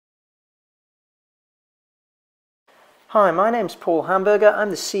Hi, my name's Paul Hamburger. I'm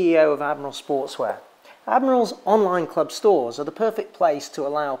the CEO of Admiral Sportswear. Admiral's online club stores are the perfect place to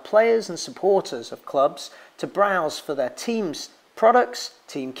allow players and supporters of clubs to browse for their team's products,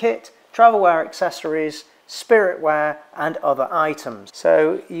 team kit, travel wear accessories, spirit wear and other items.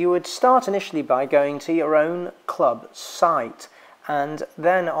 So you would start initially by going to your own club site, and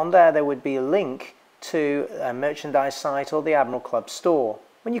then on there would be a link to a merchandise site or the Admiral Club store.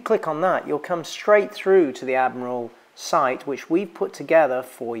 When you click on that, you'll come straight through to the Admiral site which we've put together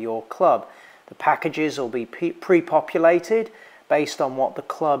for your club. The packages will be pre-populated based on what the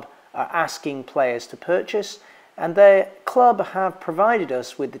club are asking players to purchase, and the club have provided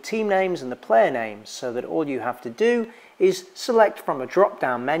us with the team names and the player names, so that all you have to do is select from a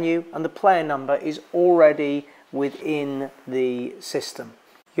drop-down menu and the player number is already within the system.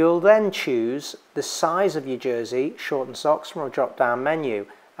 You'll then choose the size of your jersey, short and socks, from a drop-down menu.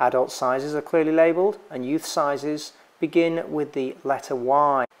 Adult sizes are clearly labelled and youth sizes begin with the letter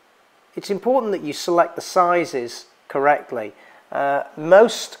Y. It's important that you select the sizes correctly.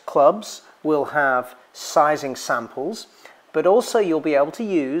 Most clubs will have sizing samples, but also you'll be able to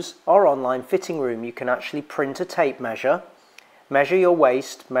use our online fitting room. You can actually print a tape measure, measure your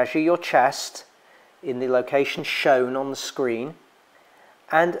waist, measure your chest in the location shown on the screen,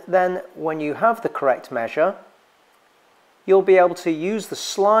 and then when you have the correct measure, you'll be able to use the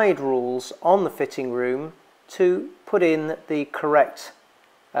slide rules on the fitting room to put in the correct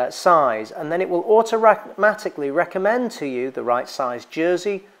size, and then it will automatically recommend to you the right size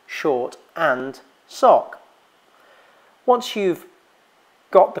jersey, short and sock. Once you've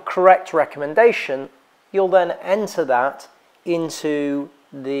got the correct recommendation, you'll then enter that into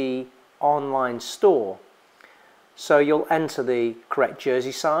the online store. So you'll enter the correct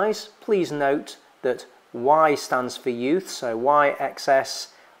jersey size. Please note that Y stands for youth, so YXS,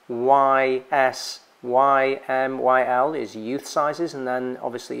 YS, YM, YL is youth sizes, and then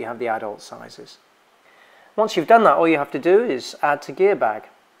obviously you have the adult sizes. Once you've done that, all you have to do is add to gear bag.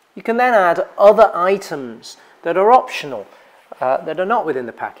 You can then add other items that are optional, that are not within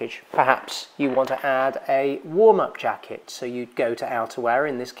the package. Perhaps you want to add a warm-up jacket, so you'd go to outerwear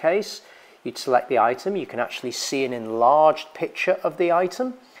in this case. You'd select the item. You can actually see an enlarged picture of the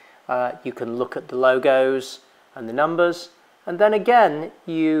item. You can look at the logos and the numbers, and then again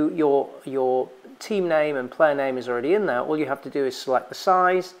your team name and player name is already in there. All you have to do is select the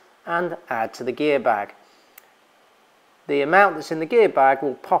size and add to the gear bag. The amount that's in the gear bag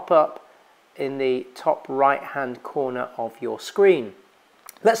will pop up in the top right hand corner of your screen.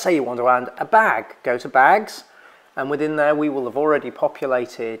 Let's say you want to add a bag. Go to bags, and within there we will have already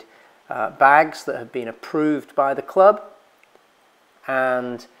populated bags that have been approved by the club,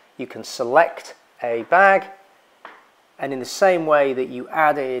 and you can select a bag, and in the same way that you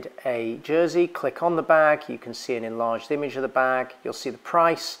added a jersey, click on the bag. You can see an enlarged image of the bag. You'll see the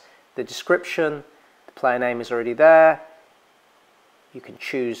price, the description, the player name is already there. You can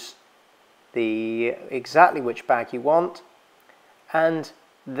choose exactly which bag you want, and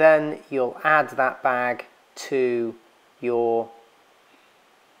then you'll add that bag to your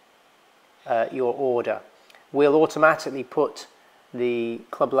order. We'll automatically put the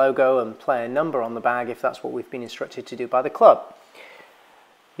club logo and player number on the bag if that's what we've been instructed to do by the club.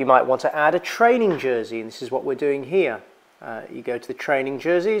 You might want to add a training jersey, and this is what we're doing here. You go to the training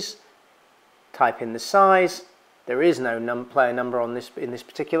jerseys, type in the size. There is no player number on this in this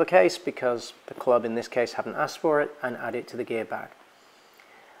particular case because the club in this case haven't asked for it, and add it to the gear bag.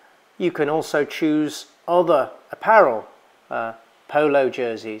 You can also choose other apparel, polo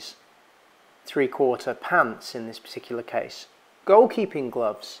jerseys, three-quarter pants in this particular case, goalkeeping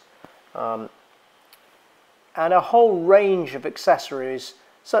gloves, and a whole range of accessories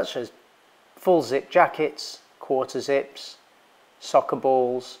such as full zip jackets, quarter zips, soccer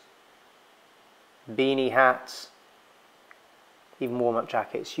balls, beanie hats, even warm-up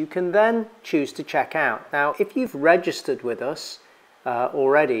jackets. You can then choose to check out. Now if you've registered with us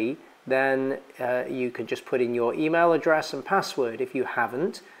already, then you can just put in your email address and password. If you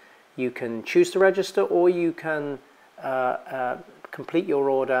haven't, you can choose to register, or you can complete your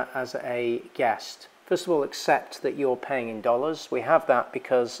order as a guest. First of all, accept that you're paying in dollars. We have that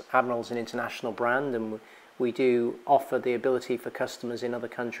because Admiral's an international brand, and we do offer the ability for customers in other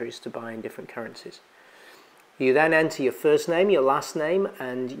countries to buy in different currencies. You then enter your first name, your last name,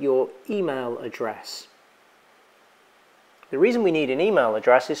 and your email address. The reason we need an email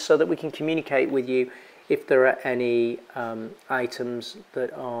address is so that we can communicate with you if there are any items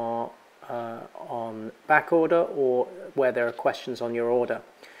that are on back order or where there are questions on your order.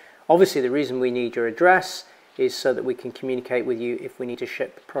 Obviously, the reason we need your address is so that we can communicate with you if we need to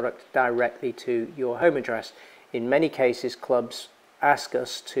ship the product directly to your home address. In many cases, clubs ask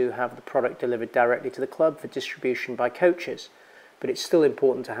us to have the product delivered directly to the club for distribution by coaches, but it's still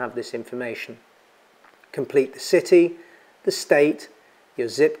important to have this information. Complete the city, the state, your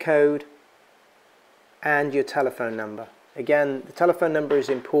zip code, and your telephone number. Again, the telephone number is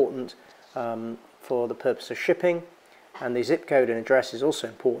important for the purpose of shipping, and the zip code and address is also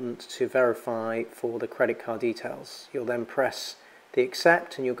important to verify for the credit card details. You'll then press the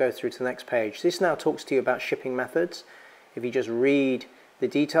accept and you'll go through to the next page. This now talks to you about shipping methods. If you just read the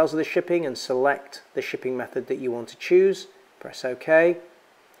details of the shipping and select the shipping method that you want to choose, press OK,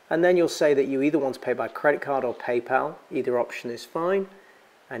 and then you'll say that you either want to pay by credit card or PayPal. Either option is fine,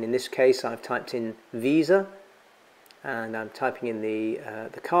 and in this case I've typed in Visa, and I'm typing in the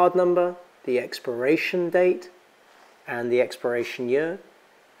card number, the expiration date, and the expiration year,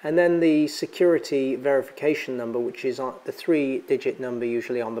 and then the security verification number, which is the 3-digit number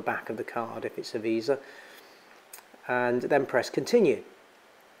usually on the back of the card if it's a Visa, and then press continue.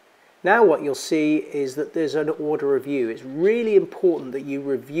 Now what you'll see is that there's an order review. It's really important that you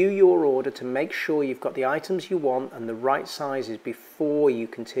review your order to make sure you've got the items you want and the right sizes before you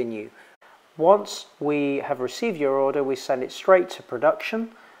continue. Once we have received your order, we send it straight to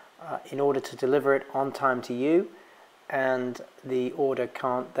production in order to deliver it on time to you, and the order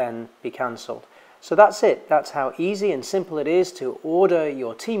can't then be cancelled. So that's it. That's how easy and simple it is to order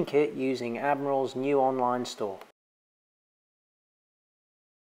your team kit using Admiral's new online store.